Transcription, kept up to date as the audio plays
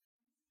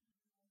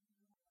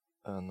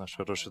Наш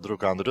хороший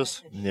друг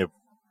Андрюс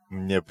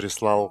мне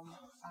прислал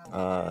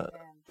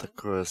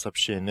такое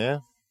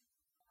сообщение,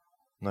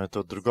 но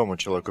это другому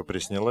человеку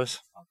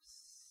приснилось.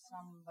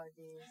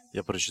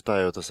 Я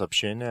прочитаю это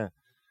сообщение,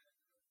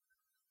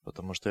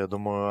 потому что я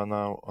думаю,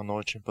 оно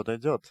очень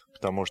подойдет к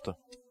тому, что...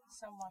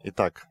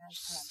 Итак,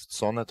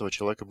 сон этого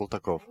человека был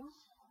таков.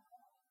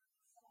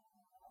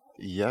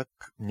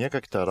 Мне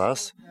как-то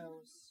раз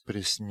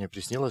мне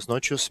приснилась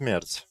ночью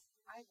смерть,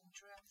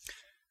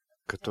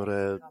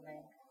 которая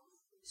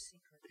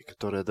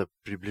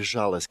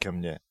приближалась ко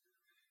мне.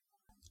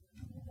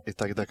 И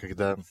тогда,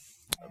 когда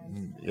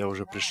я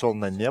уже пришел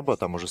на небо,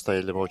 там уже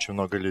стояли очень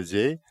много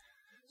людей,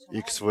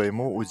 и к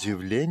своему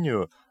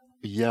удивлению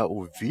я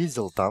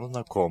увидел там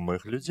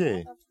знакомых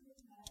людей,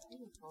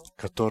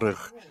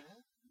 которых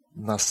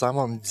на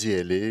самом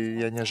деле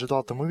я не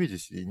ожидал там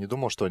увидеть, и не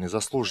думал, что они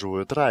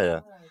заслуживают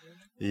рая.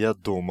 И я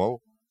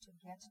думал,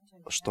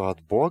 что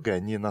от Бога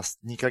они нас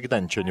никогда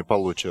ничего не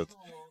получат.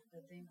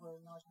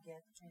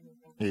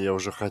 И я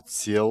уже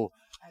хотел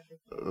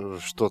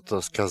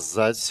что-то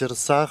сказать в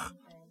сердцах,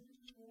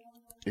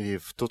 и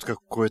в тот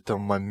какой-то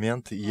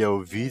момент я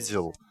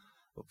увидел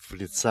в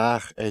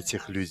лицах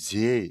этих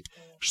людей,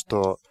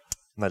 что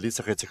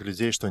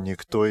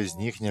никто из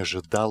них не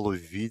ожидал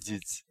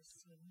увидеть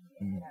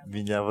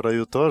меня в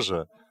раю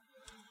тоже.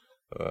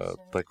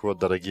 Так вот,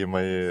 дорогие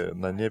мои,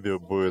 на небе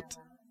будет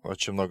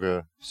очень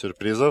много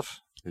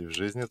сюрпризов, и в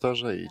жизни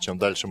тоже. И чем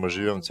дальше мы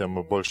живем, тем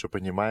мы больше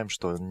понимаем,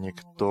 что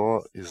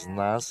никто из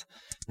нас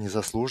не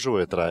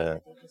заслуживает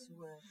рая.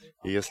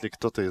 И если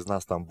кто-то из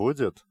нас там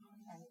будет,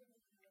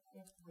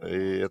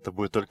 и это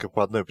будет только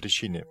по одной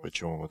причине,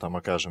 почему мы там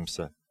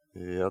окажемся. И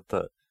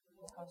это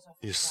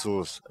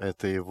Иисус,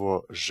 это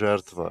Его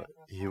жертва,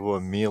 Его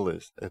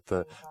милость,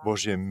 это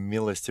Божья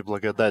милость и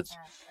благодать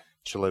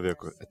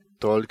человеку. Это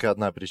только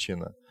одна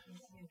причина.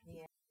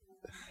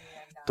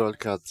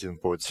 Только один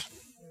путь.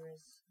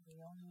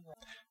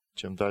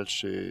 Чем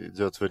дальше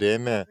идет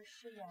время,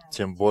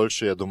 тем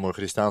больше, я думаю,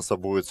 христианство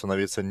будет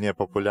становиться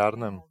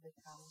непопулярным.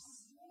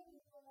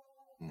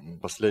 В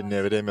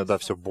последнее время, да,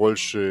 все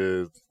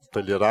больше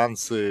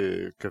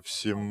толеранции ко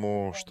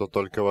всему, что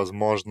только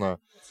возможно.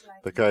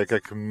 Такая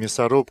как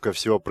мясорубка,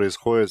 всего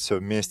происходит, все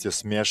вместе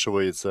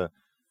смешивается.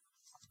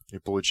 И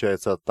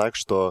получается так,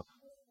 что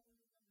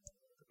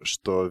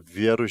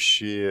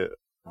верующие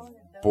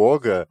в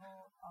Бога,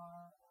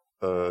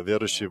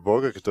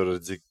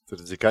 которые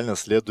радикально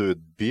следуют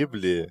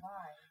Библии,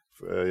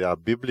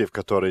 Библия,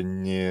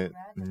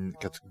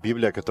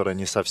 которая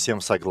не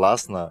совсем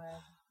согласна.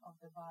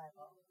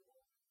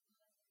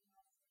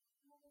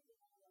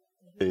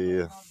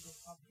 И,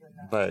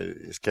 да,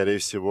 и скорее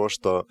всего,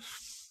 что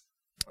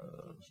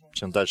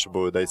чем дальше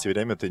будет дойти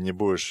время, ты не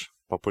будешь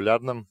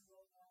популярным.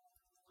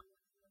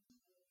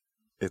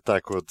 И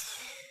так вот,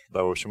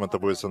 да, в общем, это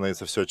будет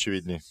становиться все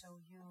очевидней.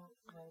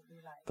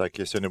 Так,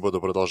 я сегодня буду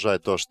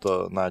продолжать то,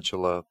 что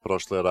начало в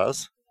прошлый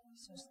раз.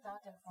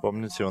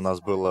 Помните, у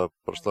нас было в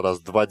прошлый раз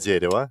два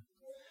дерева.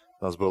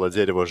 У нас было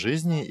дерево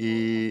жизни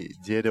и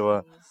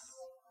дерево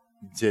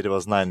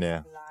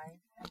знания.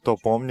 Кто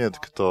помнит,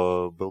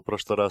 кто был в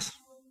прошлый раз?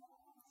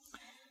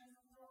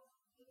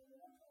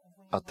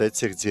 От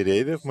этих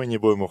деревьев мы не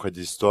будем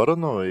уходить в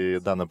сторону. И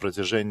да, на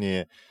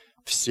протяжении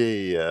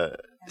всей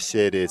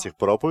серии этих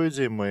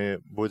проповедей мы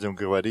будем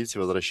говорить и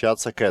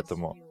возвращаться к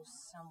этому.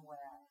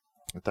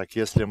 Итак,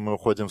 если мы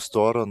уходим в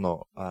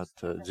сторону от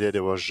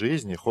дерева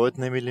жизни, хоть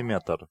на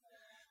миллиметр,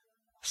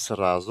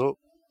 сразу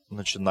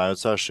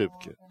начинаются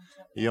ошибки.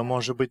 Ее,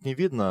 может быть, не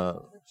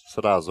видно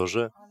сразу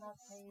же,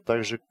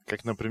 так же,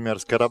 как, например,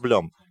 с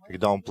кораблем.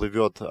 Когда он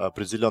плывет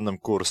определенным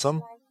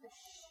курсом,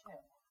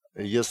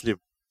 если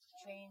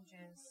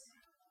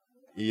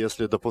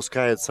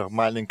допускается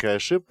маленькая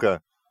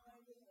ошибка,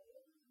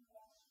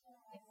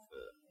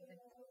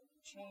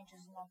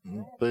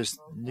 то есть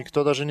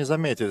никто даже не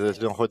заметит,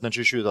 если он хоть на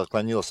чуть-чуть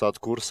отклонился от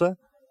курса.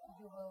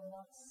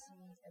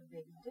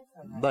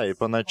 Да, и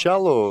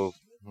поначалу,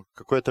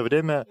 какое-то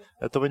время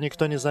этого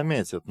никто не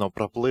заметит, но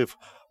проплыв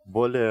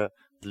более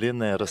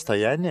длинное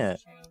расстояние,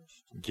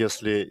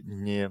 если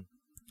не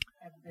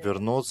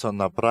вернуться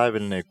на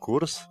правильный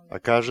курс,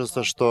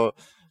 окажется, что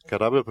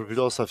корабль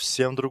проплыл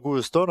совсем в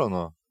другую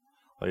сторону.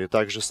 И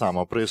так же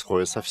само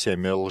происходит со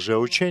всеми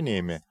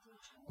лжеучениями.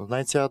 Но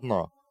знаете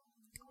одно,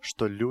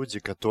 что люди,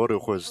 которые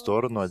уходят в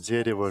сторону от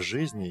дерева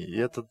жизни, и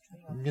это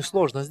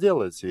несложно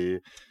сделать.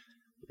 И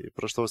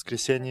прошлое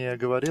воскресенье я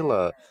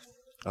говорила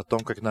о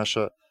том, как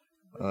наша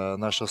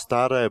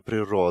старая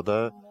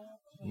природа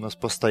нас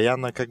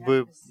постоянно как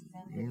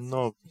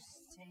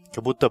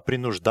будто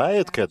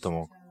принуждает к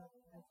этому.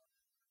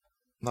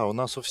 Да, у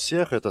нас у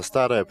всех это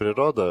старая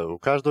природа, у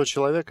каждого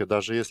человека,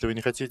 даже если вы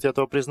не хотите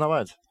этого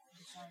признавать.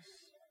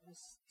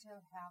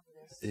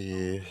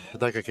 И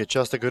да, как я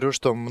часто говорю,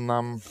 что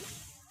нам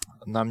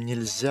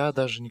нельзя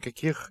даже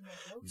никаких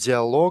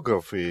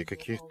диалогов и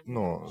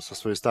со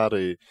своей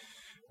старой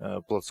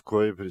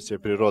плотской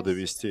природой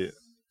вести.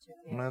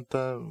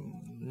 Это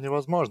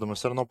невозможно. Мы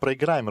все равно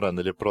проиграем рано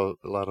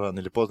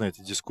или поздно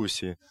эти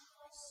дискуссии.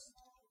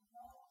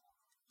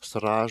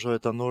 сразу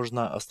это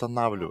нужно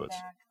останавливать.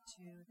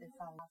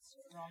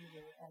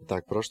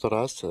 Так, в прошлый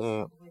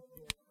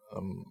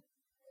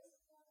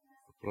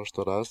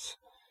раз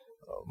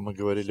мы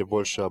говорили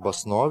больше об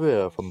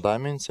основе, о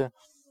фундаменте,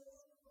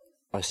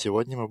 а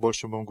сегодня мы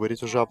больше будем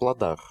говорить уже о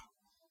плодах.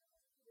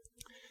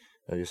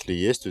 Если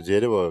есть у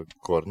дерева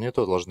корни,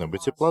 то должны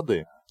быть и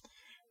плоды.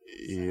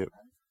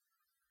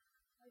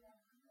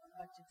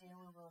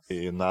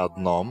 И на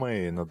одном,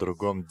 и на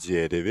другом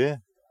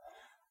дереве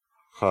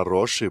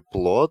хороший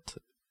плод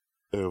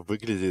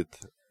выглядит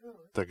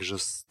так же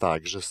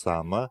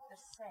само,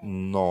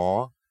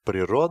 но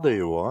природа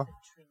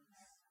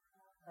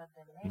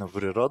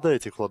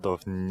этих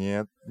плодов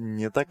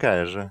не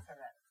такая же.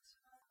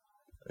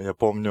 Я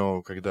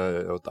помню,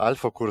 когда вот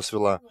альфа-курс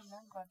вела,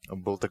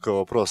 был такой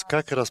вопрос,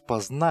 как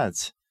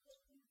распознать,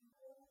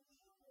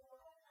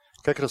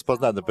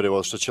 например,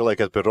 вот, что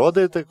человек от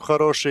природы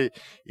хороший,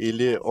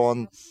 или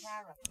он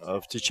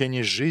в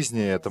течение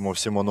жизни этому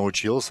всему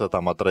научился,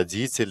 там, от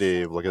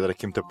родителей, благодаря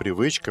каким-то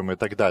привычкам и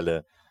так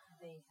далее.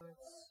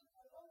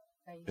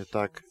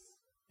 Итак,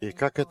 и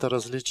как это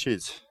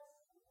различить?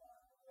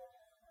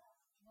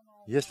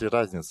 Есть ли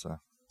разница?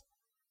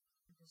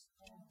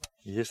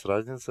 Есть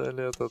разница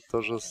или это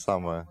то же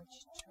самое?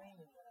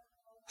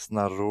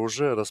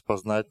 Снаружи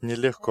распознать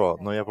нелегко,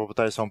 но я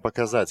попытаюсь вам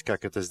показать,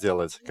 как это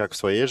сделать, как в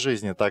своей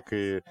жизни, так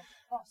и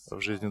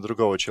в жизни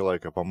другого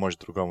человека, помочь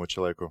другому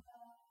человеку.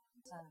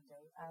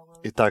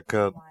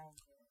 Итак,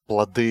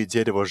 плоды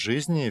дерева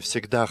жизни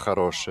всегда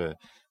хорошие.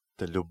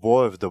 Это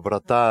любовь,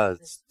 доброта,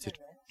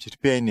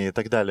 терпение и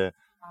так далее.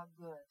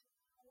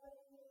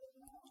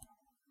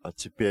 А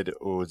теперь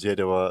у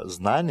дерева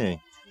знаний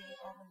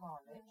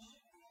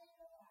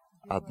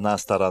одна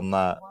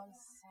сторона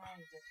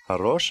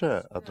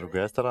хорошая, а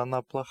другая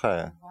сторона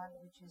плохая.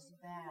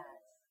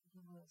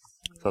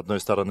 С одной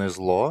стороны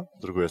зло, с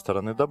другой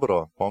стороны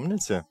добро.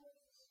 Помните?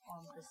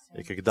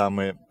 И когда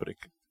мы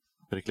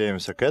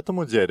приклеимся к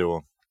этому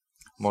дереву,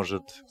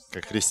 может,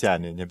 как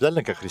христиане, не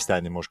обязательно как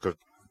христиане, может, как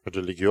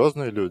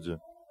религиозные люди,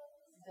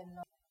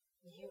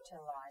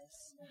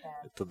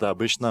 тогда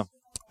обычно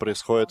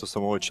происходит у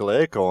самого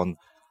человека, он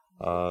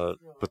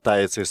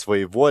пытается из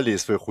своей воли,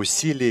 из своих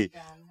усилий,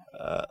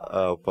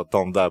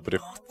 потом, да,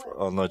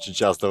 он очень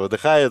часто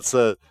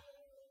выдыхается.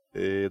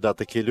 И да,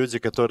 такие люди,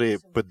 которые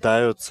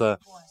пытаются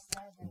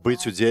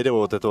быть у дерева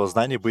вот этого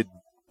знания, быть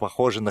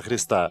похожи на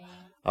Христа.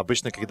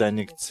 Обычно, когда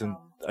они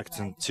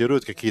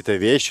акцентируют какие-то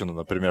вещи, ну,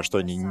 например, что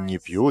они не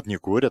пьют, не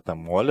курят, там,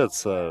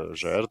 молятся,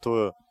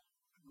 жертвуют,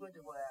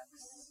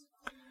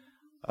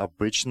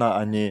 обычно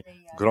они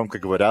громко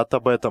говорят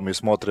об этом и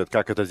смотрят,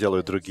 как это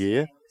делают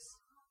другие.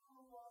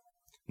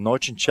 Но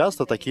очень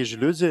часто такие же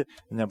люди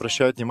не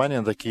обращают внимания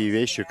на такие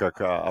вещи, как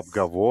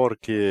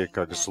обговорки,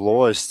 как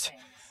злость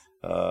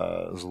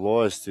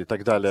и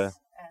так далее.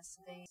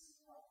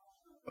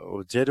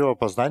 У дерева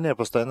познания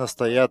постоянно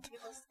стоят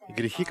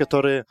грехи,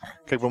 которые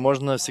как бы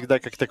можно всегда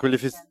как-то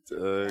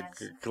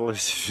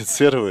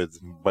классифицировать.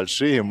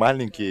 Большие,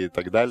 маленькие и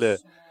так далее.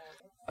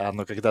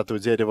 Но когда ты у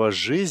дерева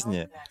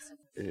жизни,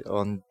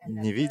 он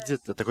не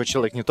видит, такой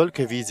человек не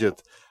только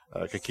видит,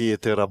 какие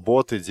ты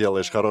работы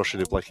делаешь,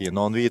 хорошие или плохие,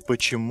 но он видит,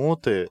 почему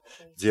ты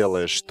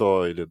делаешь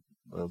то или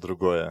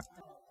другое.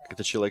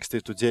 Когда человек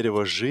стоит у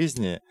дерева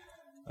жизни,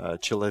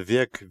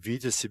 человек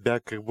видит себя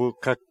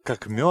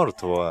как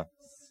мертвого.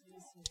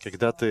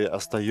 Когда ты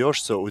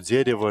остаешься у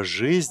дерева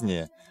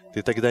жизни,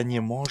 ты тогда не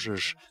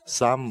можешь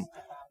сам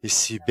из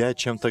себя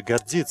чем-то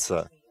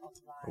гордиться.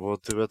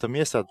 Вот в этом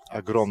есть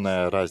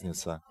огромная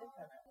разница.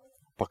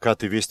 Пока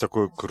ты весь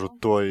такой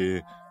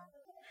крутой,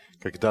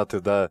 когда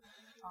ты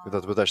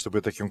пытаешься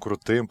быть таким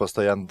крутым,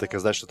 постоянно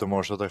доказать, что ты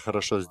можешь что-то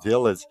хорошо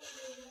сделать,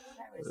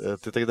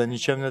 ты тогда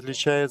ничем не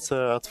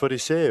отличается от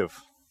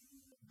фарисеев.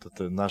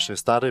 В нашей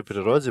старой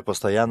природе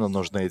постоянно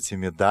нужны эти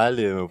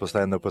медали, мы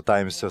постоянно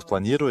пытаемся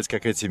спланировать,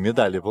 как эти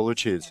медали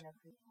получить.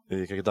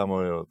 И когда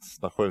мы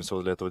находимся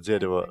возле этого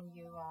дерева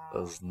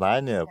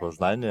знания,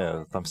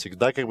 познания, там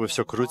всегда как бы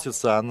все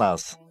крутится о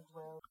нас.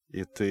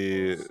 И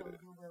ты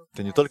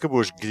не только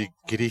будешь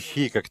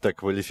грехи как-то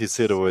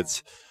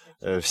квалифицировать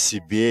в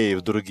себе и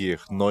в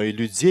других, но и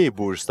людей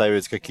будешь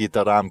ставить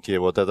какие-то рамки.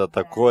 Вот это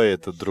такой,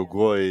 это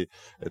другой,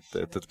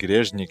 этот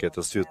грешник,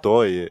 это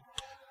святой.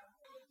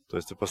 То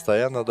есть ты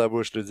постоянно, да,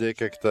 будешь людей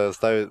как-то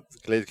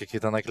клеить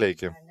какие-то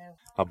наклейки.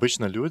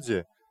 Обычно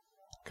люди,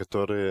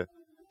 которые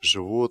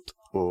живут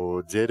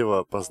у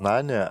дерева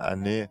познания,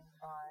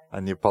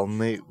 они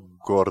полны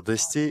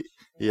гордости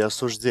и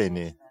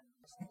осуждений.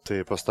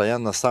 Ты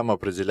постоянно сам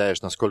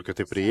определяешь, насколько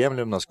ты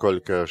приемлем,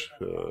 насколько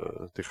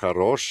ты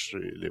хорош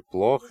или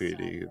плох,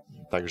 или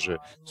также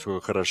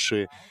насколько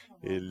хороши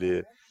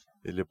или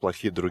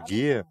плохи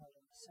другие.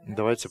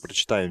 Давайте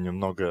прочитаем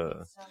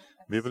немного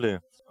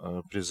Библии.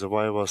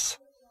 Призываю вас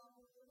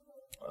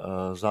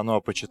заново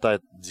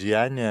почитать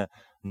Деяния,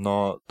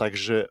 но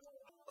также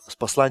с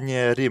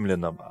послания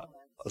римлянам.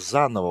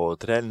 Заново,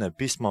 вот реально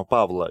письма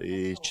Павла.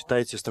 И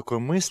читайте с такой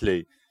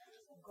мыслью,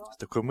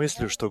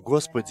 что,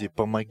 Господи,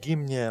 помоги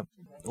мне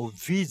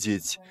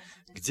увидеть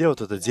Где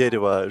вот это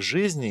дерево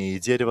жизни и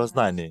дерево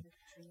знаний?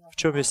 В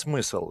чем весь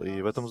смысл?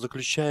 И в этом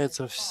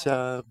заключается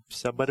вся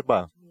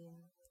борьба.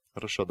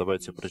 Хорошо,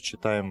 давайте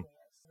прочитаем,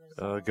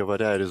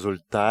 говоря о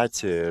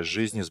результате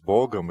жизни с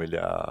Богом или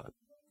о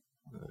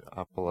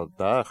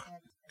плодах.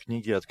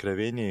 Книги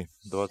Откровений,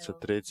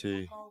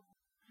 23.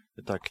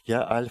 Итак,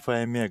 «Я Альфа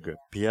и Омега,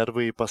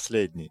 первый и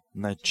последний,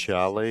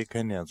 начало и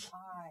конец».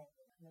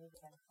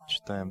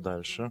 Читаем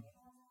дальше.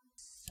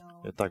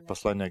 Итак,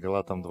 послание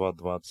Галатам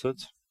 2:20.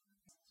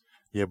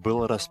 «Я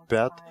был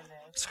распят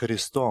с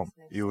Христом,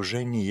 и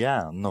уже не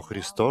я, но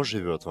Христос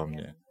живет во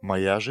мне.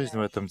 Моя жизнь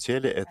в этом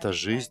теле — это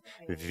жизнь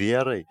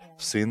верой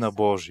в Сына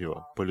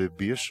Божьего,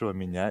 полюбившего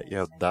меня и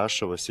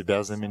отдавшего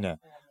себя за меня».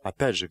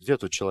 Опять же, где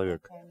тут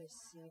человек?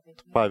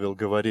 Павел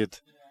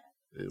говорит,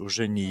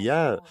 уже не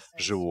я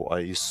живу,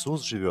 а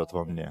Иисус живет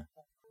во мне.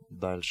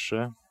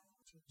 Дальше.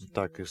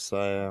 Так,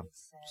 Исайя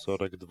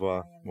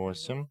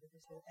 42:8.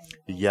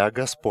 «Я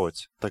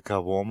Господь,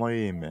 таково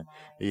мое имя,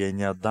 и я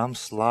не отдам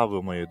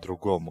славы моей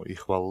другому и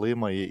хвалы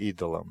моей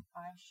идолам».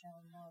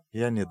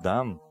 Я не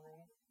дам.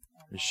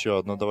 Еще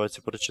одно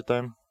давайте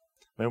прочитаем.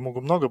 Я могу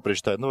много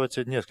прочитать, но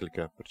давайте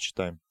несколько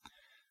прочитаем.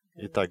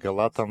 Итак,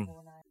 Галатам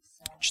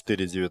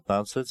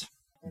 4:19.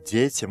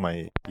 «Дети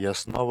мои, я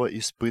снова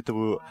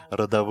испытываю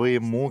родовые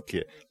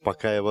муки,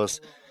 пока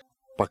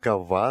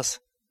в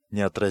вас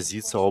не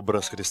отразится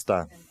образ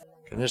Христа».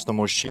 Конечно,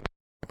 мужчины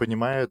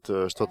понимают,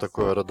 что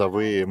такое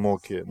родовые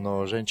муки,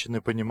 но женщины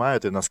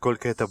понимают, и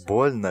насколько это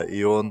больно,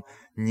 и он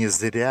не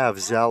зря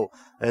взял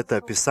это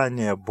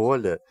описание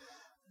боли,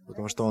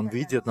 потому что он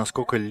видит,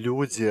 насколько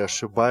люди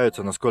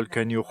ошибаются, насколько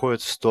они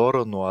уходят в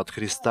сторону от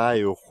Христа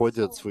и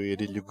уходят в свои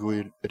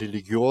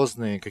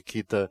религиозные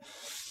какие-то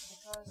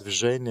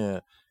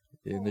движения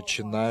и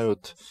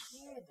начинают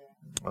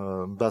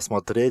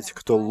смотреть,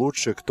 кто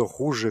лучше, кто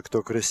хуже,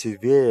 кто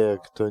красивее,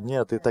 кто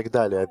нет и так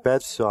далее.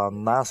 Опять все о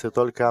нас и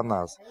только о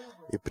нас.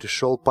 И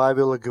пришел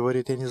Павел и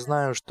говорит, я не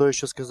знаю, что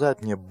еще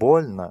сказать, мне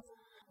больно.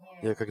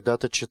 Я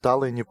когда-то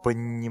читала и не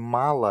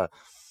понимала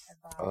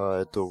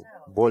эту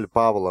боль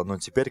Павла, но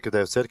теперь, когда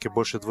я в церкви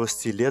больше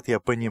 20 лет, я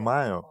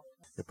понимаю,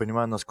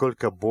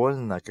 насколько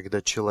больно,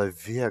 когда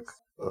человек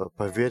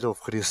поверил в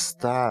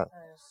Христа,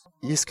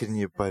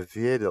 искренне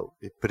поверил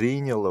и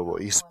принял его,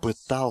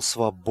 испытал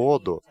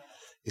свободу,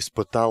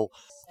 испытал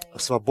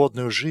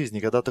свободную жизнь.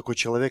 И когда такой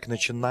человек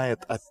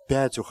начинает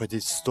опять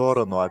уходить в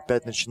сторону,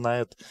 опять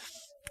начинает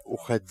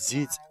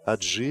уходить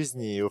от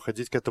жизни и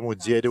уходить к этому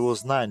дереву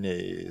знания,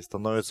 и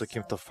становится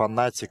каким-то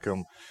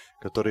фанатиком,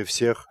 который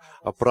всех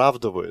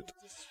оправдывает,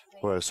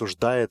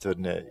 осуждает,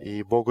 вернее.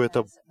 И Богу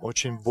это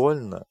очень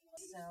больно.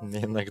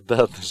 Мне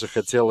иногда даже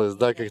хотелось,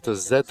 как-то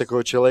взять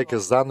такого человека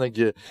за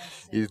ноги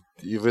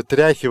и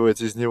вытряхивать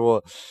из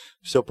него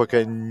все,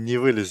 пока не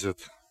вылезет.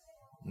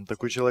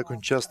 Такой человек, он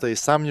часто и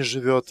сам не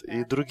живет,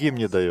 и другим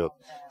не дает.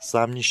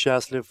 Сам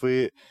несчастлив,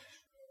 и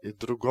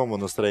другому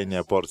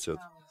настроение портит.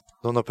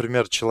 Ну,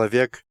 например,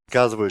 человек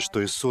показывает,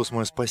 что Иисус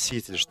мой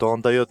Спаситель, что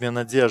Он дает мне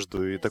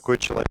надежду, и такой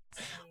человек,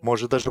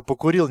 может, даже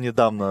покурил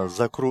недавно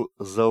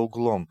за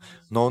углом,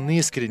 но он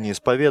искренне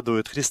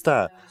исповедует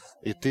Христа.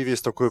 И ты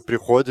весь такой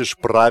приходишь,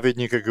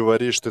 праведник, и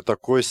говоришь, ты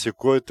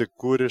такой-сякой, ты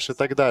куришь и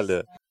так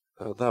далее.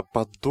 Да,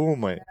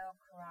 подумай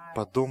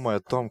о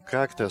том,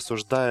 как ты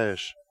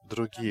осуждаешь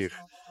других.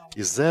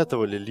 Из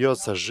этого ли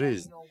льется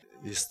жизнь?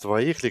 Из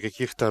твоих ли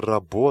каких-то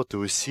работ и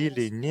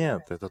усилий?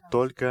 Нет, это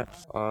только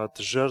от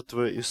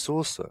жертвы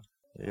Иисуса.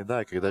 И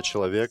да, когда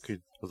человек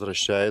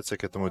возвращается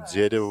к этому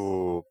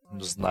дереву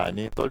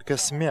знаний, только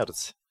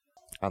смерть.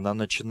 Она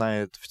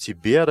начинает в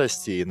тебе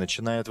расти и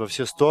начинает во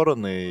все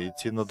стороны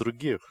идти на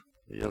других.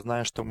 Я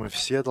знаю, что мы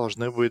все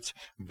должны быть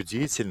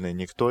бдительны,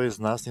 никто из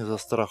нас не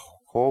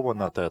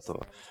застрахован от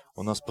этого.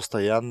 У нас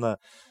постоянно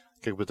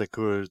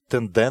такая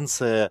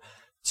тенденция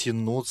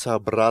тянуться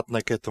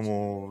обратно к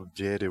этому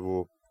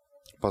дереву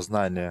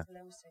познания.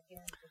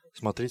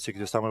 Смотрите,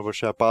 где самая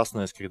большая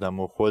опасность, когда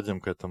мы уходим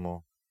к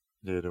этому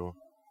дереву.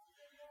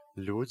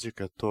 Люди,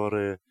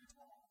 которые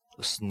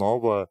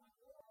снова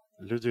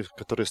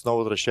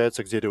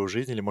возвращаются к дереву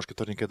жизни, или, может,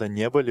 которые никогда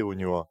не были у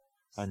него,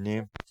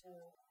 они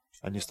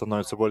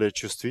становятся более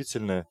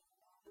чувствительны.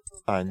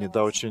 Они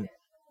очень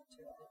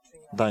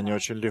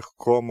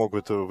легко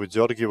могут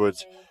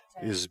выдергивать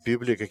из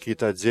Библии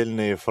какие-то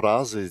отдельные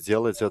фразы,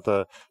 сделать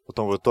это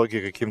потом в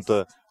итоге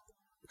каким-то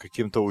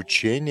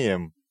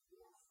учением.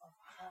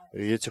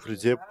 И этих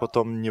людей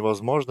потом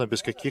невозможно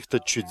без каких-то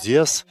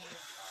чудес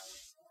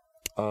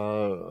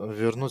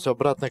вернуть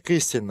обратно к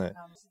истине.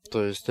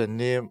 То есть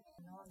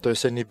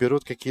они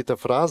берут какие-то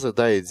фразы,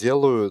 и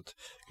делают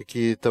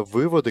какие-то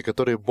выводы,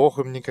 которые Бог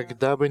им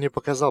никогда бы не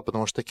показал,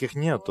 потому что таких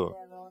нету.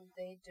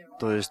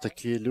 То есть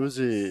такие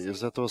люди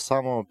из этого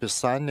самого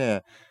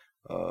Писания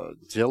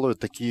делают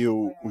такие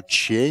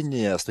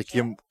учения с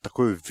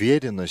такой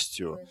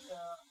уверенностью,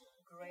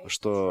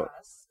 что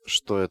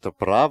это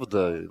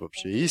правда и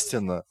вообще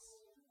истина.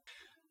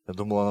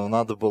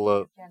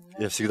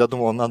 Я всегда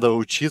думал, надо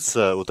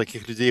учиться у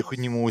таких людей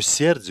ихнему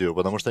усердию,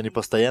 потому что они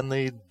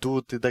постоянно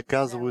идут и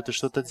доказывают, и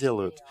что-то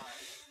делают.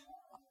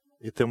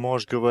 И ты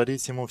можешь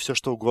говорить ему все,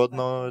 что угодно,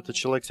 но этот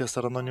человек тебя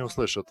все равно не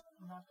услышит.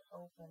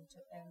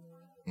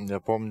 Я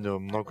помню,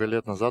 много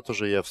лет назад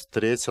уже я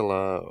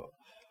встретила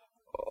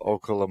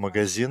около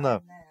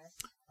магазина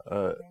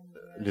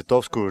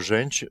литовскую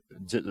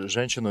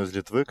женщину из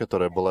Литвы,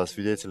 которая была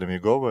свидетелем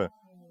Иеговы.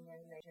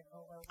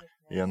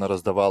 И она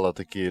раздавала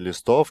такие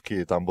листовки,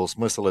 и там был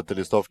смысл этой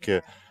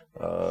листовки,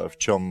 в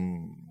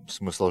чем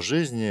смысл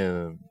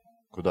жизни,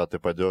 куда ты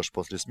пойдешь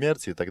после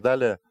смерти и так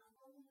далее.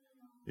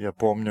 Я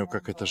помню,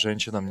 как эта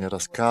женщина мне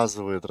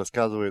рассказывает,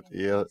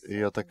 и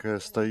я такая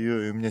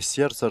стою, и у меня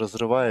сердце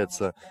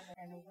разрывается.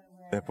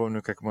 Я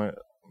помню, как мы,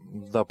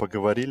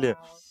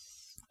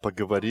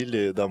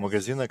 поговорили до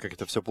магазина, как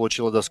это все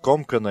получилось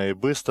скомканно и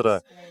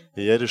быстро.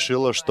 И я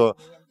решила, что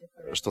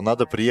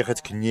надо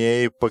приехать к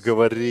ней,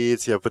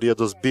 поговорить. Я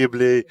приеду с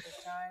Библией,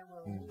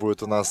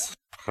 будет у нас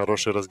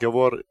хороший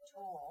разговор.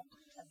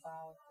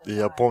 И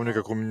я помню,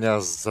 как у меня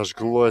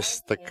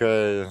зажглась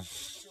такая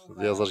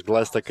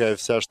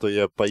вся, что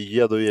я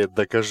поеду, я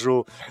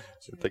докажу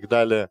и так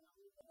далее.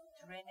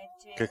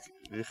 Как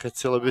я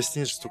хотел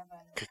объяснить, что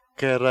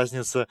какая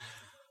разница.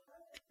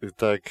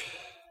 Итак,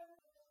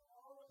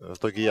 в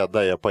итоге я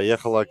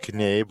поехала к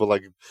ней, была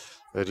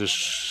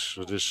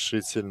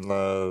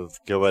решительно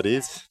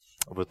говорить.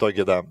 В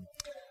итоге,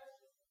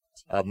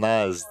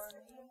 она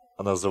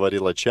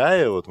заварила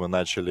чай, вот мы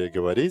начали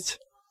говорить.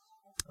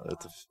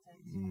 Это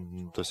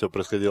все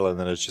происходило,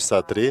 наверное,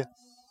 часа 3.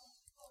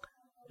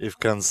 И в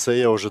конце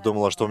я уже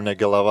думала, что у меня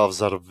голова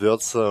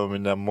взорвется, у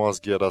меня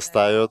мозги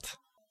растают.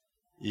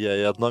 Я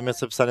и одно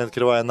место Писания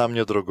открываю, она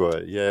мне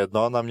другое. Я и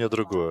одно, она мне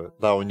другое.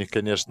 Да, у них,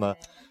 конечно,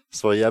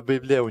 своя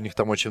Библия, у них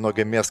там очень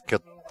много мест,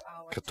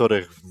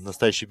 которых в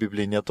настоящей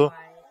Библии нету.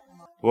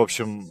 В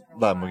общем,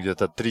 мы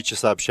где-то 3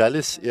 часа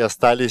общались и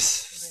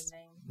остались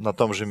на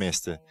том же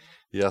месте.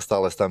 Я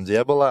осталась там, где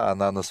я была,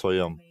 она на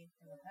своем.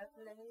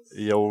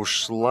 Я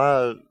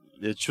ушла,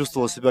 я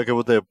чувствовала себя, как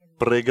будто я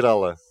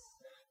проиграла.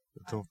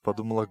 Я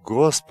подумала,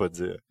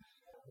 Господи.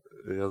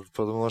 Я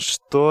подумала,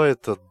 что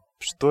это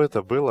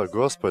было,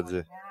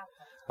 Господи?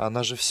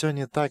 Она же все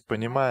не так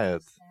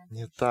понимает.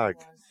 Не так.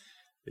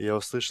 И я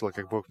услышала,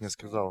 как Бог мне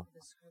сказал,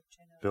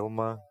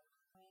 Вильма,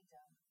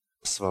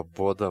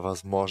 свобода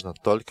возможна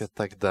только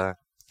тогда,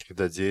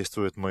 когда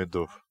действует мой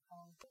дух.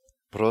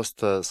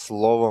 Просто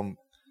словом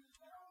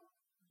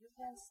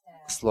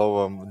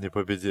не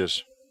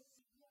победишь.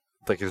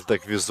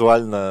 Так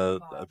визуально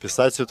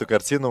описать эту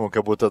картину,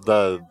 как будто,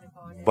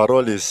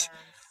 боролись,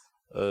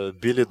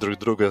 били друг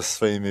друга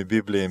своими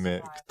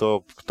Библиями.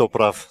 Кто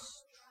прав?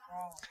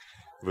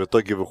 В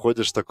итоге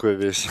выходишь такой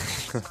весь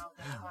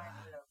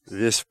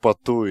в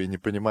поту и не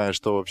понимаешь,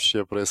 что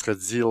вообще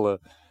происходило.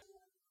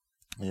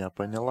 Я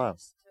поняла.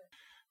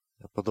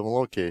 Я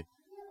подумал, окей,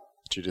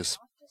 через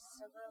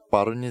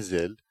пару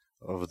недель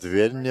в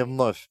дверь мне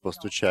вновь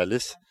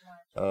постучались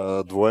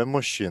 2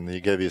 мужчин,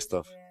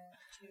 иеговистов.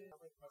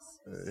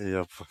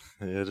 Я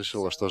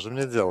решила, что же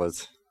мне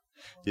делать?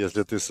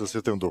 Если ты со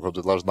Святым Духом,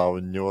 ты должна у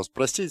него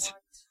спросить.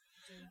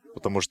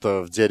 Потому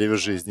что в дереве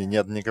жизни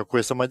нет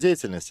никакой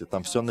самодеятельности.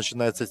 Там все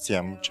начинается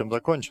тем, чем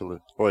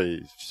закончилось.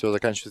 Все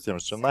заканчивается тем,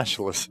 чем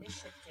началось.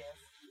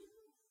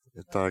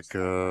 Итак,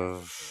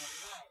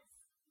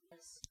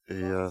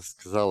 я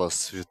сказала,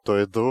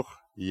 Святой Дух,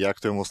 и я к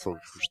твоему слову,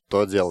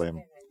 что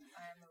делаем?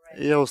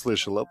 И я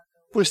услышала,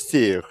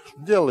 пусти их,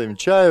 делаем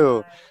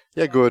чаю.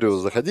 Я говорю,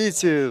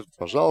 заходите,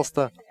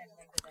 пожалуйста.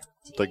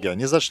 В итоге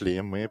они зашли,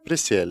 мы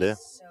присели.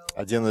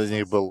 Один из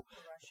них был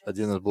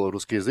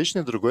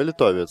русскоязычный, другой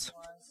литовец.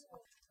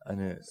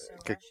 Они,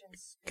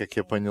 как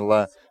я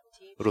поняла,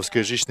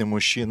 русскоязычный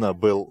мужчина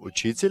был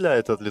учитель, а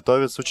этот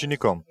литовец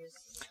учеником.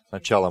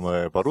 Сначала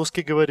мы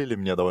по-русски говорили,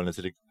 мне довольно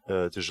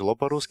тяжело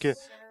по-русски,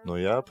 но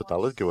я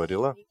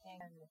говорила.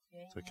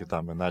 Так и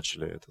мы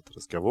начали этот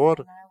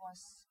разговор.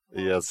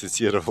 И я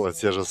цитировала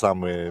те же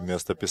самые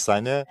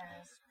местописания.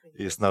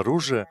 И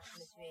снаружи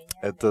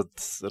этот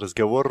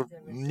разговор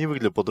не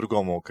выглядел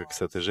по-другому, как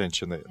с этой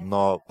женщиной.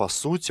 Но по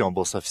сути он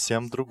был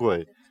совсем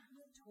другой.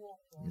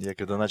 Я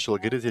когда начал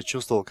говорить, я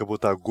чувствовал, как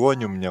будто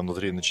огонь у меня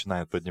внутри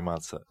начинает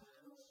подниматься.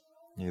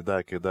 И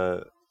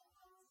когда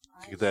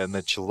я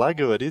начала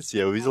говорить,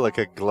 я увидела,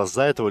 как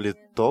глаза этого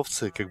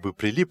литовца как бы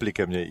прилипли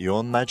ко мне, и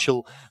он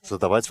начал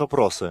задавать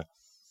вопросы.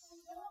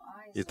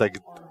 И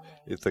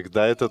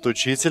тогда этот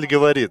учитель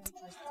говорит,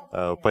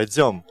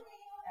 пойдем.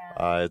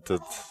 А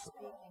этот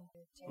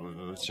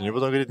ученик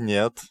потом говорит,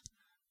 нет,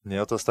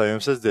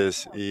 остаемся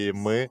здесь. И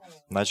мы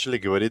начали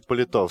говорить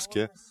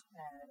по-литовски.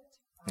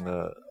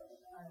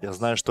 Я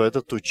знаю, что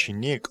этот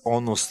ученик,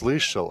 он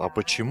услышал. А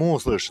почему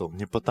услышал?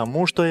 Не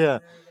потому, что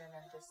я...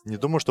 Не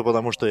думаю, что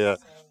потому, что я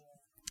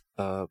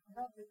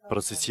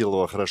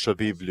процитировал хорошо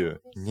Библию.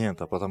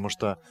 Нет, а потому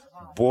что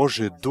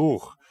Божий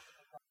Дух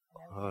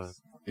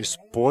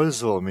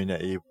использовал меня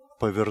и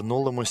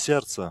повернул ему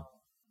сердце.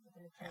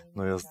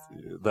 Но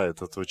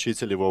этот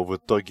учитель его в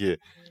итоге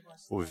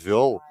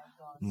увел,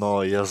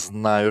 но я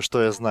знаю, что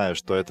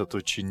этот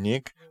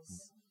ученик,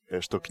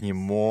 что к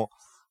нему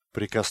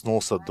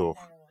прикоснулся Дух.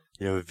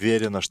 Я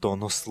уверена, что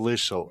он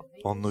услышал,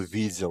 он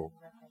увидел.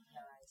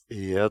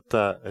 И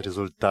это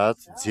результат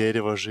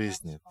дерева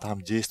жизни.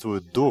 Там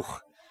действует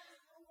Дух.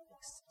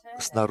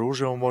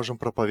 Снаружи мы можем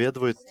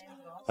проповедовать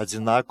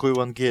одинаковую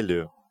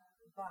Евангелию,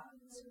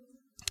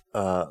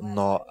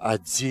 но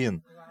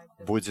один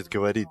будет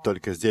говорить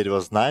только с дерева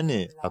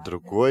знаний, а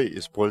другой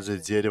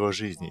использует дерево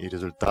жизни, и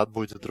результат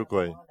будет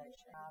другой.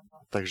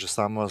 Так же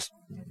самое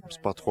с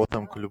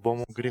подходом к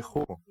любому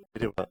греху.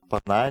 Дерево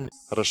познания.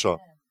 Хорошо.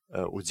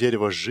 У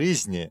дерева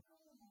жизни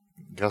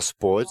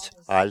Господь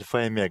альфа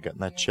и омега,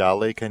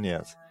 начало и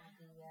конец.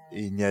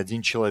 И ни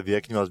один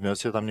человек не возьмет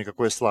себе там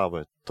никакой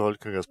славы,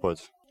 только Господь.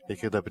 И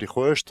когда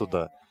приходишь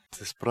туда,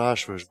 ты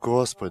спрашиваешь: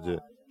 Господи,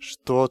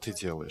 что ты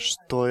делаешь?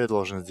 Что я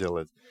должен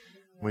сделать?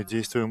 Мы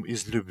действуем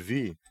из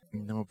любви.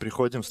 Мы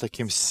приходим с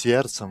таким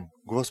сердцем: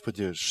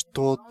 Господи,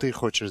 что ты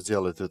хочешь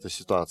сделать в этой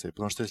ситуации?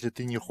 Потому что если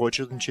ты не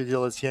хочешь ничего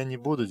делать, я не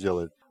буду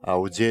делать. А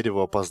у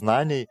дерева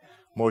познаний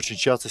мы очень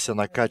часто себя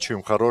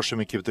накачиваем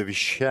хорошими какими-то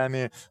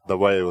вещами.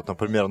 Давай вот,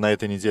 например, на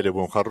этой неделе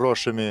будем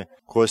хорошими.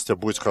 Костя,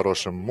 будь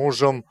хорошим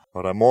мужем.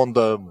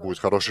 Рамонда, будь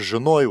хорошей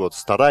женой. Вот,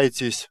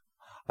 старайтесь.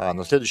 А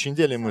на следующей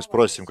неделе мы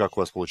спросим, как у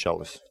вас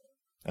получалось.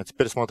 А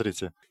теперь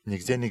смотрите,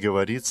 нигде не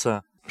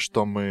говорится,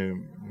 что мы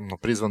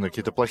призваны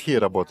какие-то плохие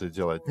работы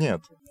делать.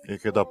 Нет. И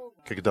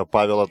когда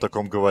Павел о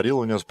таком говорил,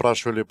 у него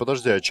спрашивали: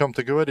 подожди, о чем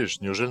ты говоришь?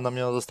 Неужели нам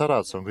не надо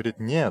стараться? Он говорит: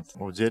 нет,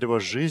 у дерева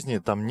жизни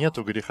там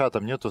нету греха,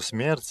 там нету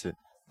смерти,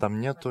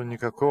 там нету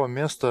никакого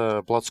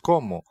места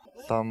плотскому.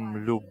 Там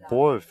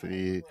любовь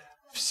и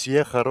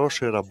все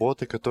хорошие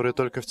работы, которые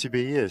только в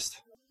тебе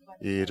есть.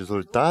 И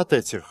результат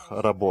этих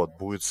работ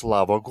будет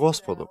слава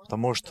Господу,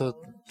 потому что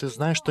ты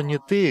знаешь, что не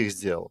ты их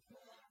сделал.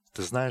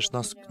 Ты знаешь,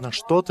 на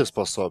что ты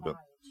способен.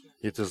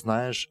 И ты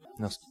знаешь,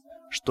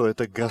 что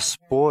это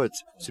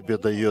Господь тебе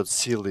дает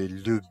силы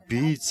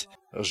любить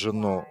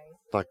жену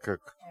так, как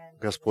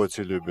Господь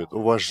и любит,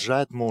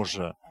 уважать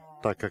мужа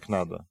так, как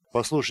надо.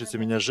 Послушайте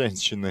меня,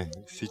 женщины,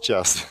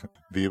 сейчас.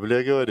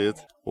 Библия говорит: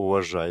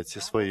 уважайте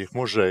своих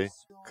мужей,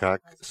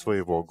 как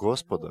своего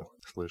Господа.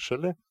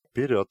 Слышали?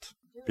 Вперед,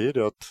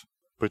 вперед.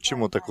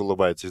 Почему так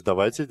улыбаетесь?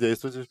 Давайте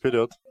действуйте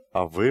вперед.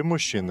 А вы,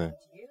 мужчины,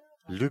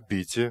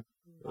 любите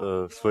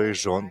своих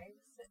жен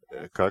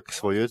как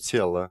свое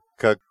тело,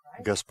 как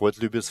Господь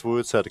любит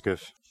свою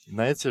церковь.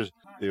 Знаете,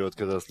 и вот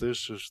когда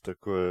слышишь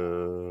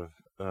такое,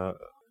 то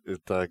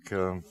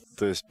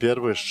есть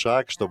первый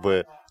шаг,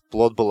 чтобы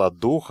плод был от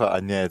духа, а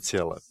не от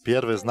тела.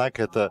 Первый знак —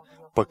 это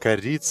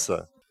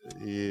покориться.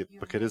 И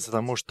покориться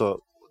тому,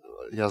 что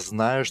я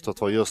знаю, что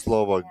Твое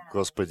Слово,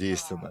 Господи,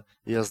 истина.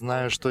 Я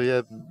знаю, что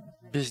я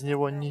без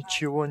Него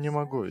ничего не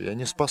могу. Я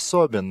не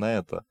способен на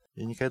это.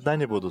 И никогда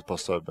не буду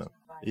способен.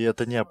 И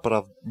это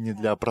не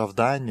для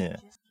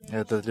оправдания.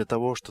 Это для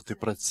того, что ты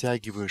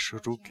протягиваешь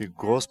руки к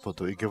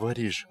Господу и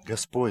говоришь: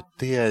 Господь,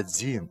 Ты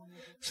один.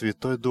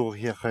 Святой Дух,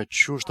 я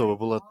хочу, чтобы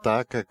было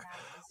так, как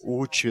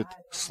учит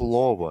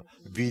Слово.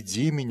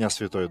 Веди меня,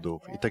 Святой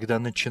Дух. И тогда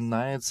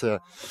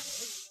начинается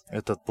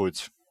этот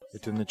путь. И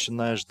ты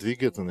начинаешь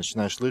двигаться,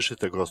 начинаешь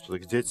слышать о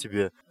Господе, где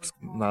тебе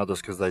надо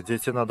сказать, где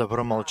тебе надо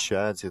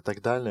промолчать и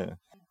так далее.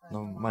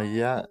 Но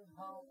моя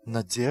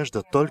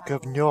надежда только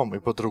в Нем, и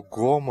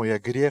по-другому я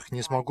грех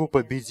не смогу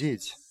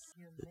победить.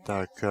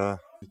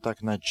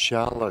 Итак,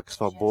 начало к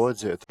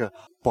свободе — это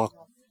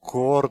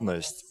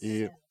покорность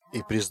и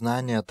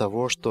признание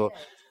того, что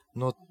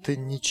ты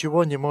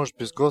ничего не можешь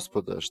без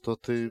Господа, что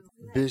ты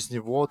без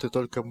Него, ты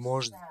только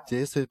можешь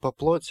действовать по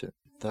плоти.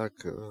 Так,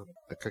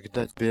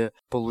 когда тебе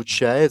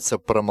получается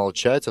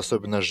промолчать,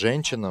 особенно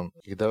женщинам,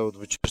 когда вот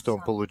вы чувствуете, что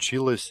вам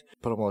получилось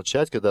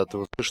промолчать, когда ты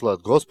услышала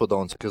от Господа,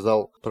 Он тебе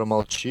сказал: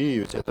 промолчи,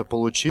 и у тебя это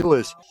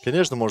получилось.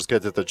 Конечно, можно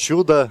сказать, это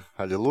чудо.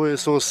 Аллилуйя,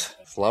 Иисус.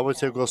 Слава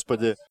тебе,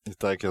 Господи.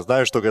 Итак, я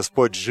знаю, что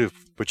Господь жив.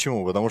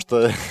 Почему? Потому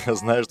что я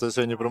знаю, что я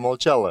сегодня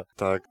промолчала.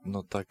 Так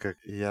как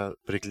я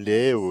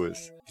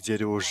приклеиваюсь к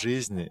дереву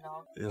жизни,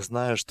 я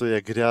знаю, что я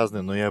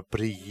грязный, но я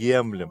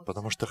приемлем,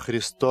 потому что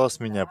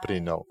Христос меня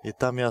принял. И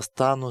там я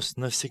останусь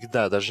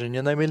навсегда, даже ни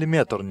на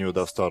миллиметр не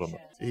уйду в сторону.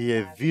 И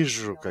я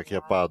вижу, как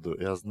я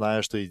падаю. Я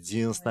знаю, что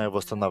единственное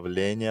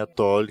восстановление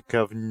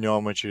только в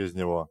Нем и через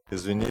Него.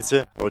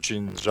 Извините,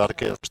 очень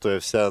жарко, что я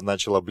вся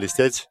начала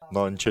блестеть,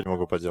 но ничего не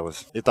могу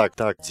поделать. Итак,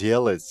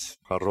 делать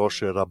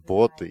хорошие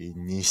работы и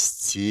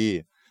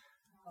нести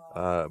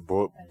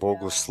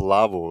Богу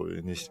славу,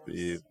 и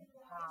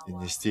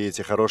нести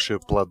эти хорошие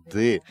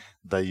плоды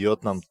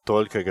дает нам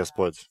только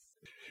Господь.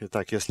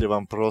 Итак, если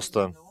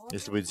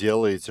вы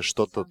делаете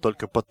что-то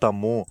только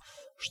потому,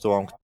 что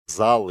вам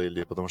сказал,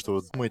 или потому что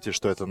вы думаете,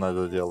 что это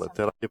надо делать,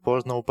 ты рано или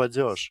поздно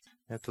упадешь.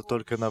 Это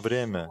только на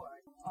время.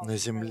 На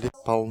земле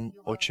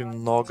очень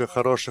много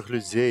хороших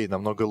людей,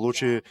 намного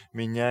лучше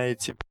меня и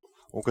тебя,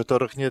 у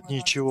которых нет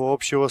ничего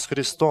общего с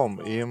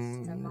Христом.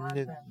 Им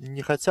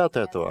не хотят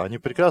этого. Они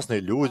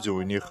прекрасные люди,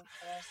 у них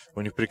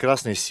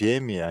прекрасные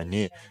семьи,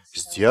 они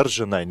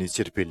сдержаны, они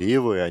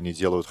терпеливые, они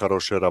делают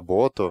хорошую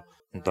работу.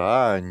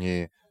 Да,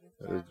 они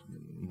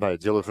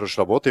делают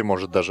хорошую работу и,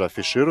 может, даже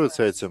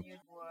афишируются этим.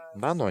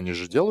 Да, но они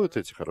же делают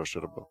эти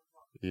хорошие работы.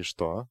 И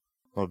что?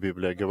 Но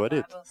Библия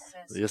говорит,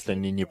 если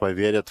они не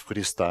поверят в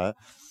Христа,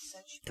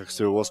 как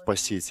своего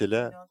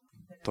Спасителя,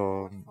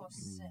 то,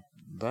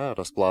 да,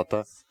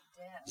 расплата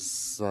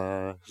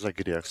за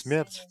грех,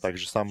 смерть. Так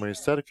же самое и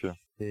с церковью.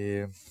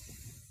 И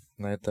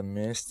на этом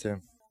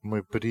месте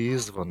мы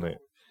призваны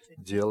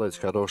делать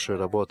хорошие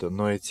работы,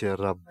 но эти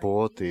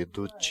работы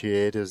идут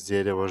через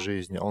дерево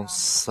жизни. Он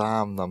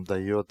сам нам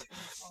дает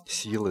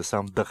силы,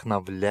 сам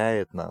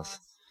вдохновляет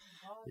нас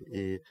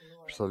и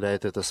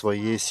представляет это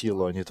своей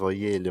силой, а не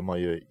твоей или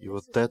моей. И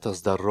вот это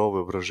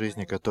здоровый образ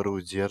жизни, который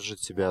удержит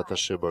тебя от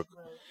ошибок.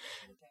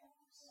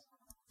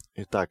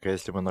 Итак, а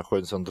если мы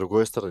находимся на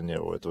другой стороне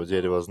у этого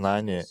дерева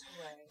знаний,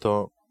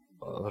 то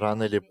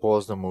рано или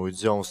поздно мы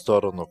уйдем в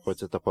сторону,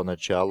 хоть это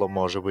поначалу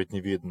может быть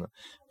не видно.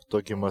 В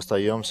итоге мы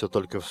остаемся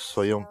только в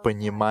своем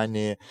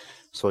понимании,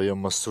 в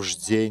своем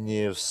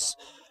осуждении,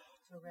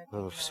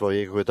 в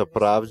своей какой-то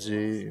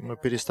правде, и мы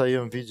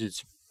перестаем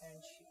видеть.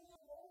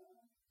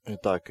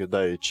 Итак,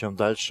 и чем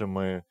дальше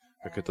мы,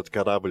 как этот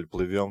корабль,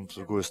 плывем в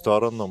другую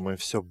сторону, мы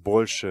все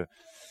больше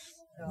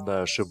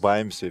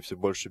ошибаемся и все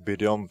больше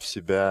берем в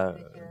себя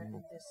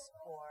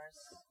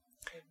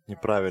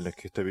неправильных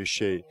каких-то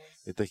вещей.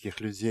 И таких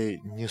людей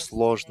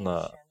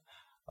несложно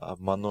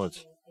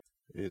обмануть.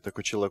 И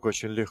такой человек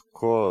очень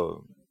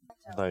легко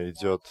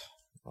идет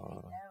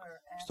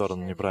в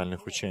сторону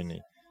неправильных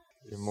учений.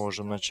 И мы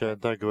можем начать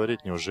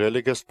говорить,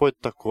 неужели Господь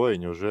такой,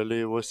 неужели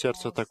Его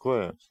сердце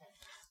такое?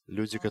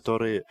 Люди,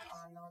 которые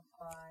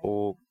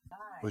у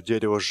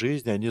дерева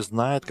жизни, они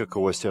знают,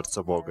 каково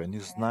сердце Бога, они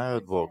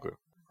знают Бога.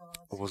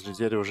 Возле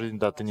дерева жизни,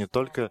 ты не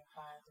только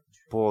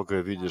Бога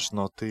видишь,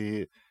 но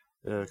ты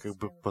как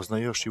бы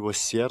познаешь Его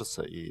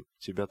сердце, и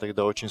тебя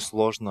тогда очень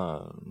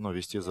сложно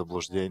вести в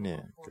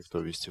заблуждение, как-то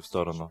вести в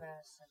сторону.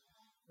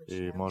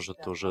 И,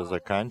 может, уже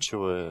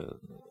заканчивая,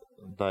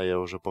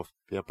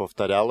 я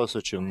повторялась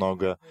очень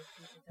много,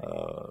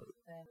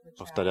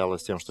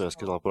 повторялась тем, что я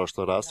сказал в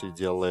прошлый раз, и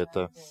делала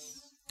это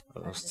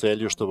с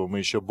целью, чтобы мы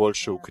еще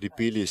больше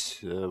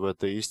укрепились в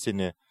этой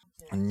истине.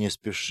 Не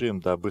спешим,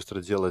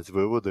 быстро делать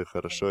выводы,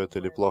 хорошо это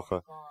или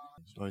плохо.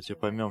 Давайте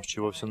поймем, с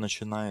чего все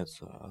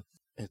начинается.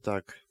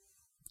 Итак,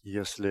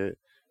 если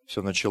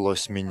все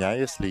началось с меня,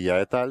 если я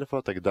это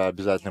альфа, тогда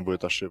обязательно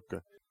будет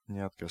ошибка.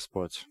 Нет,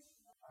 Господь,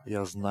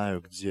 я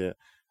знаю, где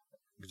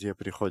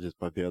приходит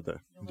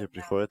победа, где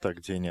приходит, а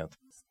где нет.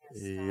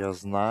 И я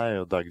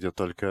знаю, где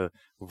только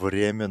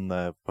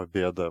временная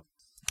победа.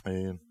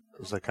 И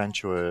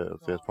заканчивая,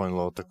 я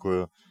понял вот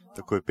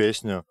такую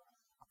песню,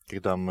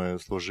 когда мы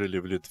служили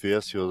в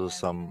Литве с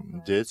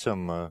Юзасом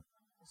детям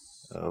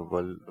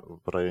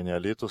в районе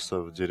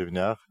Алитуса, в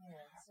деревнях,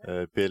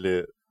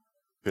 пели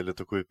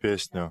такую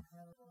песню.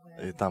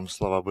 И там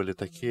слова были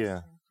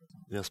такие,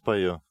 я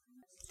спою.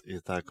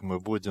 Итак, мы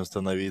будем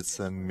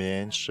становиться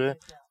меньше,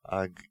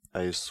 а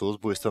Иисус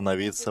будет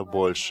становиться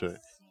больше.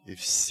 И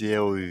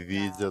все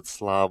увидят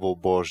славу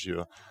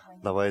Божью.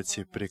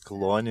 Давайте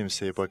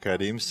преклонимся и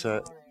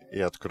покоримся, и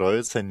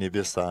откроются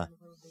небеса.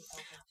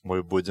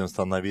 Мы будем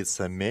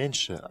становиться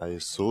меньше, а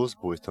Иисус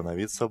будет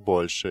становиться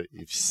больше,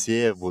 и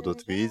все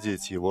будут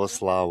видеть Его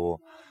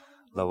славу.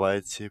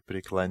 Давайте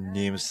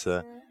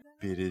преклонимся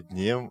перед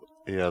Ним,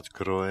 и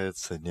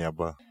откроется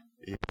небо.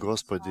 И,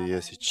 Господи,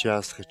 я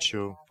сейчас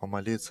хочу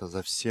помолиться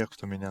за всех,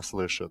 кто меня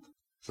слышит,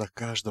 за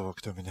каждого,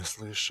 кто меня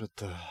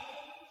слышит.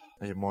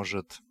 И,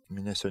 может,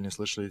 меня сегодня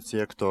слышали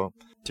те, кто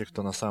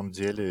на самом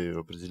деле в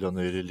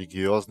определенной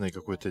религиозной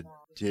какой-то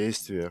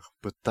действиях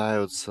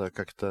пытаются,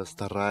 как-то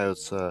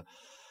стараются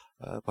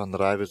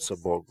понравиться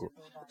Богу,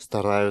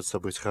 стараются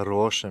быть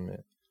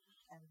хорошими,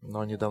 но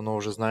они давно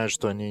уже знают,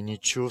 что они не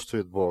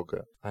чувствуют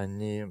Бога.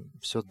 Они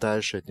все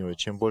дальше от Него. И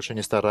чем больше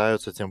они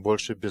стараются, тем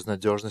больше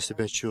безнадежно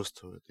себя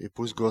чувствуют. И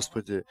пусть,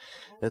 Господи,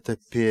 эта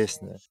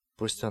песня,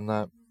 пусть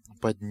она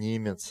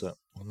поднимется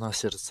у нас в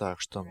сердцах,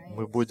 что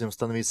мы будем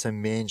становиться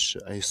меньше,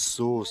 а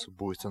Иисус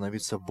будет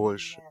становиться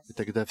больше. И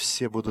тогда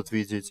все будут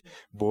видеть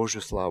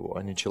Божью славу,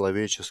 а не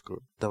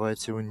человеческую.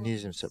 Давайте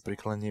унизимся,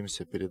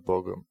 преклонимся перед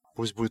Богом.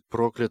 Пусть будет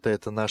проклята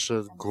эта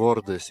наша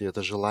гордость и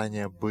это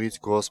желание быть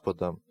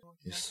Господом.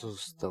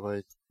 Иисус,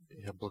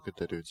 я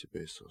благодарю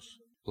Тебя, Иисус.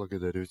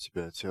 Благодарю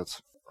Тебя,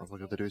 Отец.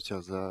 Благодарю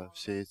Тебя за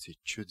все эти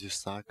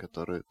чудеса,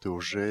 которые Ты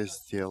уже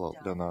сделал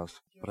для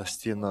нас.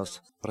 Прости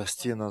нас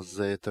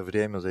за это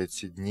время, за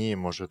эти дни,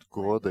 может,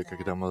 годы,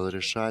 когда мы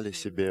разрешали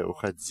себе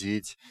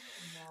уходить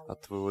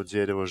от Твоего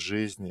дерева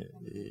жизни,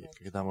 и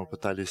когда мы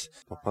пытались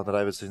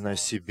понравиться, не знаю,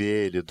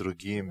 себе или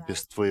другим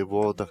без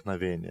Твоего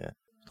вдохновения.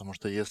 Потому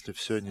что если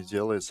все не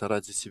делается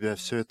ради себя,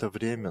 все это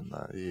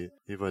временно, и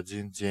в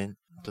один день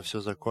это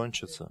все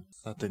закончится.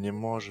 А ты не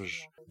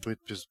можешь быть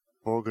без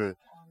Бога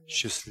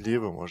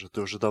счастливым. Может,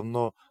 ты уже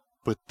давно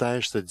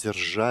пытаешься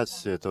держать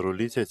все это,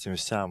 рулить этим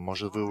всем.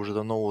 Может, вы уже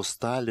давно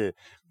устали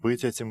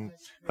быть этим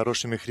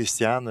хорошими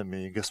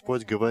христианами. И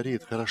Господь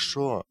говорит: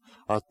 хорошо,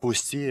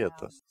 отпусти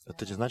это.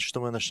 Это не значит,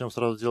 что мы начнем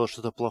сразу делать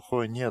что-то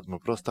плохое. Нет, мы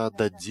просто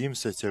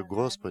отдадимся Тебе,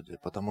 Господи,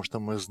 потому что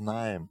мы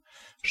знаем,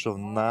 что в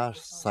нас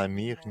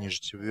самих не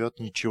живет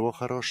ничего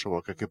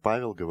хорошего, как и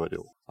Павел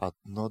говорил.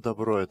 Одно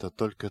добро — это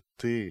только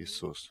Ты,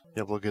 Иисус.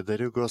 Я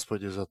благодарю,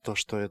 Господи, за то,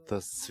 что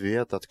это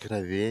свет,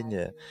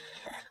 откровение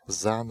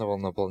заново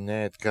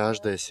наполняет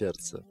каждое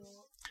сердце.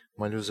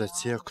 Молюсь за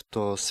тех,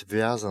 кто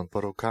связан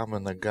по рукам и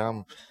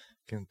ногам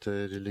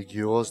какими-то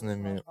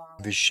религиозными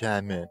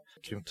вещами,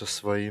 каким-то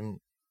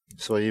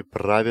своей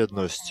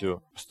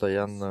праведностью.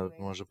 Постоянно,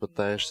 может,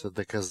 пытаешься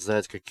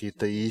доказать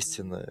какие-то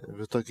истины.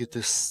 В итоге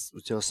у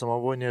тебя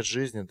самого нет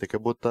жизни, ты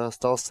как будто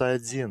остался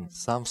один,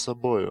 сам с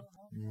собою.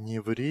 Не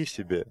ври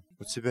себе,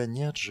 у тебя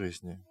нет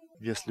жизни.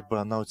 Если бы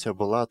она у тебя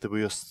была, ты бы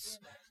ее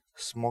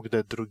смог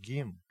дать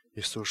другим.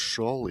 Иисус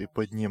шел и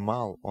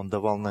поднимал, Он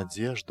давал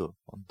надежду,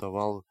 Он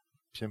давал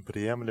всем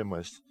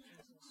приемлемость.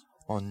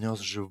 Он нес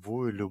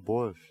живую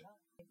любовь,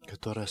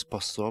 которая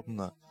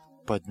способна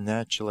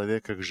поднять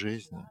человека к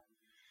жизни.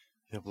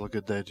 Я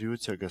благодарю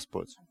Тебя,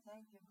 Господь.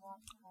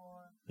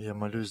 Я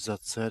молюсь за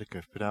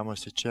церковь прямо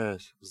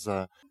сейчас,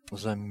 за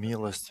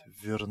милость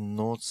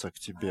вернуться к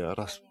Тебе,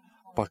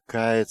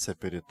 покаяться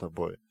перед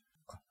Тобой.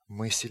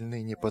 Мы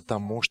сильны не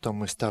потому, что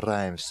мы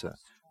стараемся.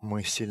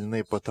 Мы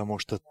сильны, потому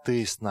что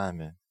Ты с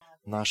нами.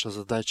 Наша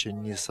задача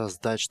не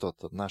создать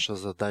что-то. Наша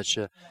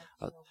задача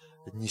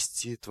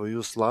нести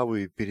Твою славу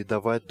и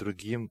передавать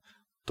другим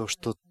то,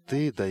 что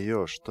Ты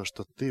даешь, то,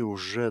 что Ты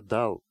уже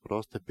дал.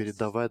 Просто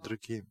передавать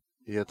другим.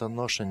 И эта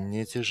ноша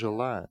не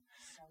тяжела.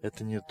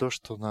 Это не то,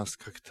 что нас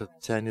как-то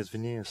тянет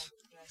вниз.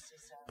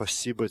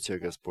 Спасибо Тебе,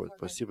 Господь.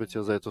 Спасибо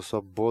Тебе за эту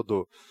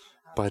свободу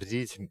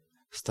парить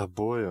с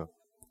Тобою.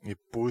 И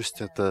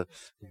пусть это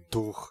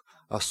дух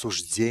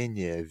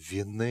осуждения,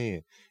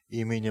 вины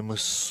именем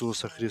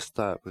Иисуса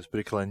Христа пусть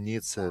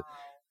преклонится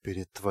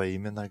перед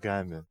Твоими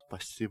ногами.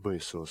 Спасибо,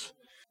 Иисус.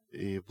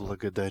 И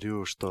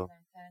благодарю, что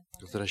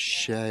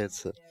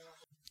возвращается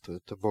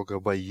эта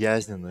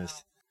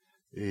богобоязненность.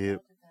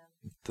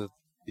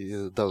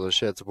 Да,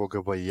 возвращается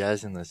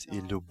богобоязненность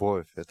и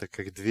любовь. Это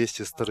как две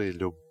сестры.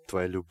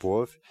 Твоя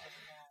любовь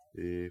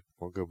и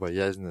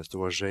богобоязненность,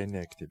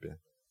 уважение к Тебе.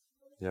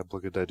 Я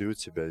благодарю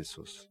Тебя,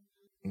 Иисус.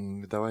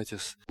 Давайте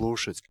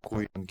слушать,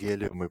 какую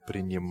Евангелию мы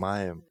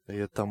принимаем. И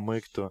это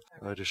мы, кто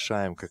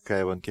решаем,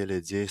 какая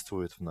Евангелие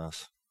действует в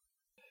нас.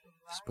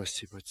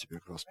 Спасибо Тебе,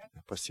 Господи.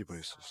 Спасибо,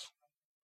 Иисус.